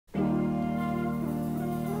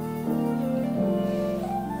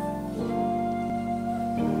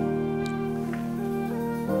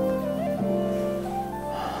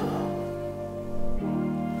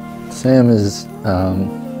Sam is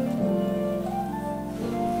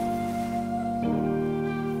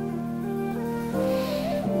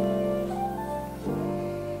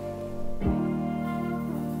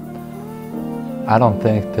I don't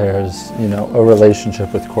think there's, you know, a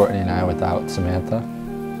relationship with Courtney and I without Samantha.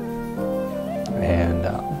 And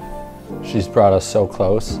she's brought us so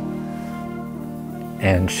close.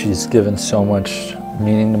 And she's given so much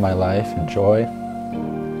meaning to my life and joy.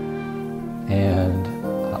 And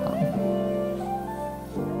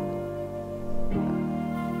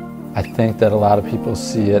I think that a lot of people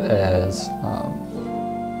see it as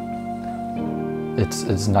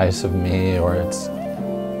it's nice of me, or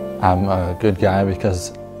I'm a good guy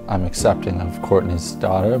because I'm accepting of Courtney's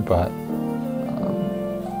daughter, but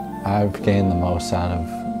I've gained the most out of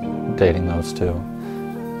dating those two.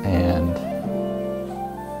 And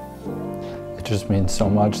it just means so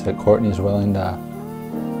much that Courtney's willing to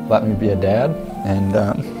let me be a dad and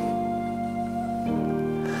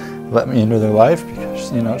let me into their life,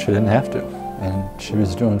 because, you know, she didn't have to. And she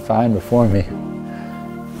was doing fine before me.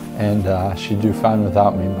 And she'd do fine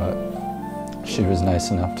without me, but she was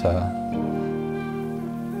nice enough to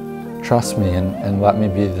trust me and let me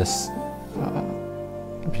be this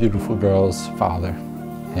beautiful girl's father.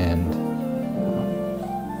 And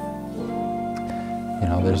you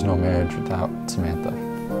know, there's no marriage without Samantha.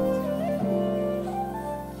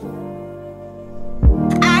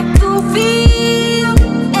 I could feel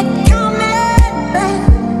it coming.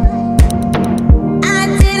 I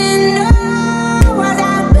didn't know what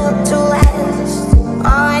I built to last. Oh,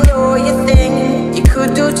 I know you think you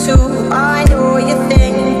could do too. Oh, I know you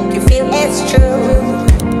think you feel it's true.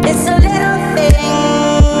 It's the little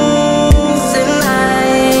things in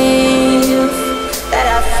life that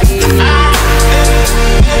I feel.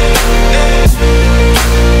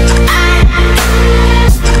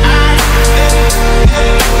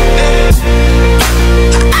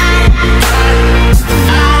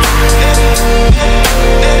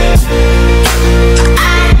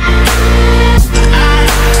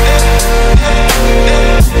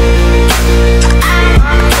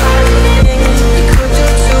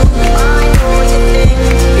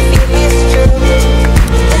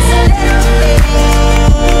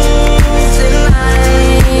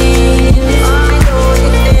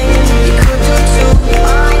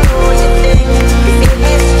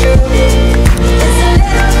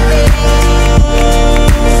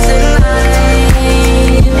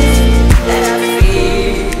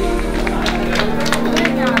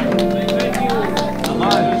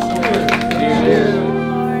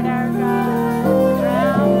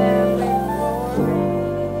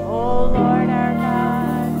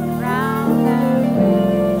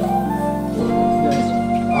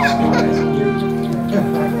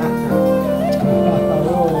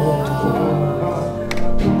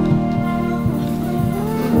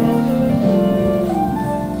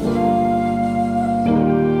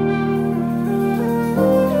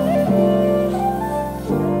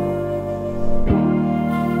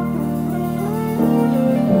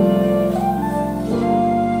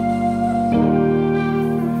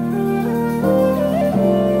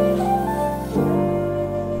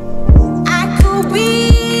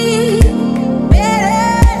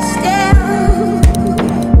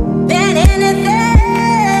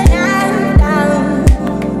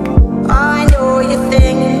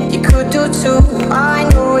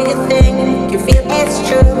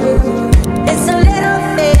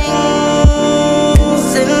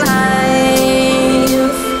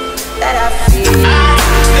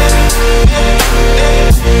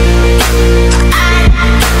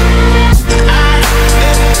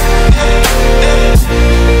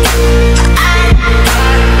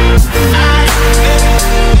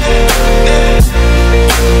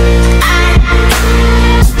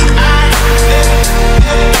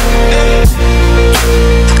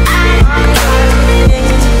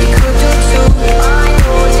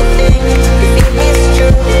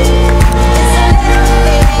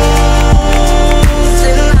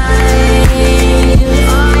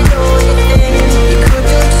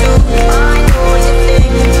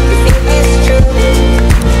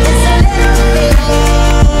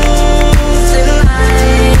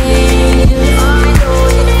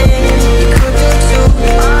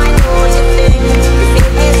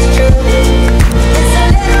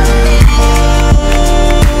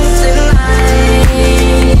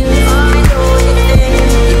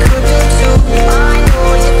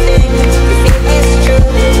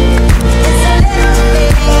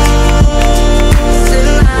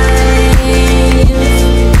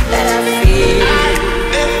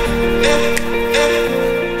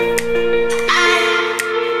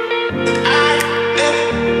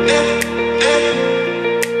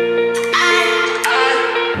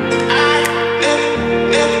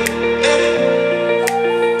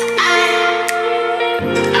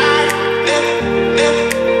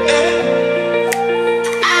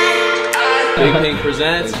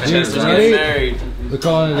 Chance's getting married. We're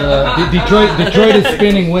calling it Detroit is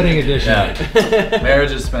spinning wedding edition. Yeah.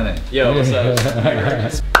 Marriage is spinning. Yo, what's up?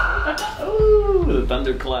 Ooh, the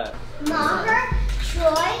thunderclap. Mama,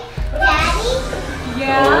 Troy, Daddy.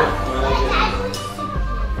 Yeah. Oh.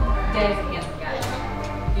 Daddy's a handsome guy.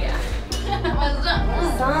 Yeah. What's up?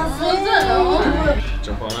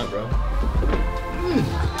 Jump on up, bro.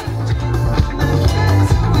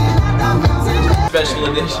 Special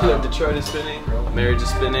edition of Detroit is spinning. Marriage is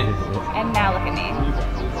spinning. And now look at me.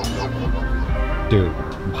 Dude.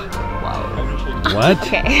 Wow. What?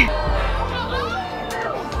 Okay.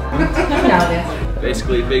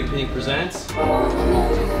 Basically, Big Pink presents.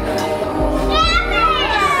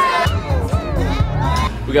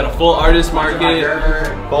 We got a full artist market.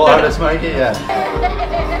 Full artist market, yeah.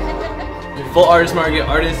 Full artist market,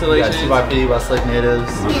 art installations. CYP, Westlake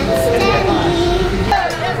natives.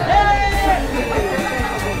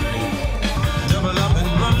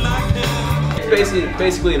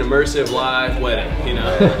 Basically an immersive live wedding, you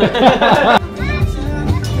know.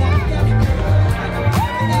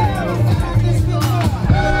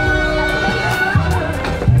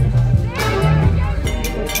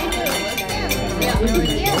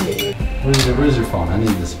 Where's your phone? I need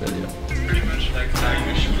this video.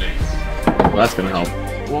 Well, that's gonna help.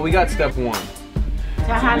 Well, we got step one.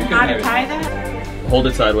 How to tie that? Hold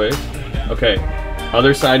it sideways. Okay.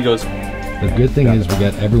 Other side goes. The good thing is we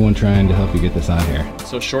got everyone trying to help you get this on here.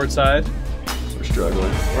 So short side. We're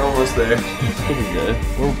struggling. We're almost there. We'll be good.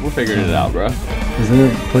 We're figuring it out, bro. Is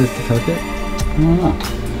there a place to tuck it? I don't know.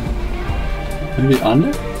 Could it be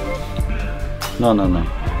under? No.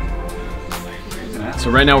 So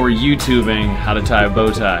right now we're YouTubing how to tie a bow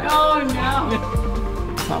tie. Oh no.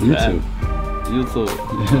 It's not bad. YouTube.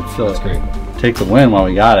 That's great. Take the win while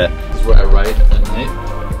we got it. This is where I write at night.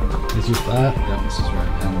 This is that? Yeah, this is where I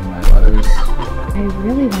pen my letters. I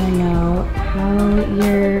really want to know how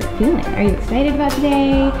you're feeling. Are you excited about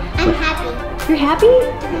today? I'm happy. You're happy?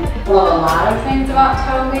 Love a lot of things about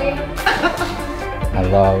Toby. I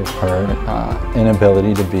love her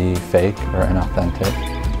inability to be fake or inauthentic.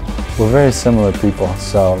 We're very similar people,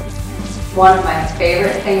 so One of my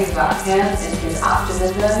favorite things about him is his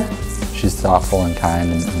optimism. she's thoughtful and kind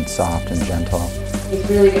and soft and gentle. He's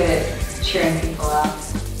really good at cheering people up.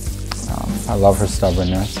 I love her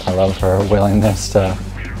stubbornness. I love her willingness to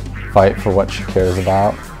fight for what she cares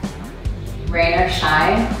about. Rain or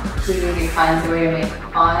shine, he finds a way to make it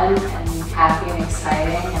fun and happy and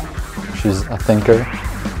exciting. And She's a thinker,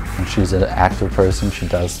 and she's an active person. She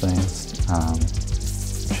does things.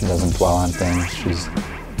 She doesn't dwell on things. She's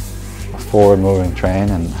a forward-moving train,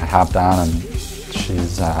 and I hopped on, and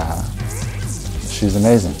she's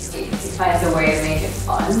amazing. he finds a way to make it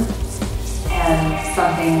fun and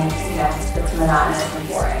something, that's monotonous and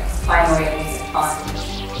boring. Find a way to make it fun.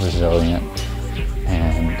 Resilient,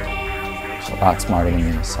 and she's a lot smarter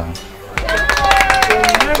than me, so.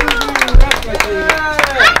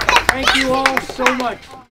 Thank you all so much.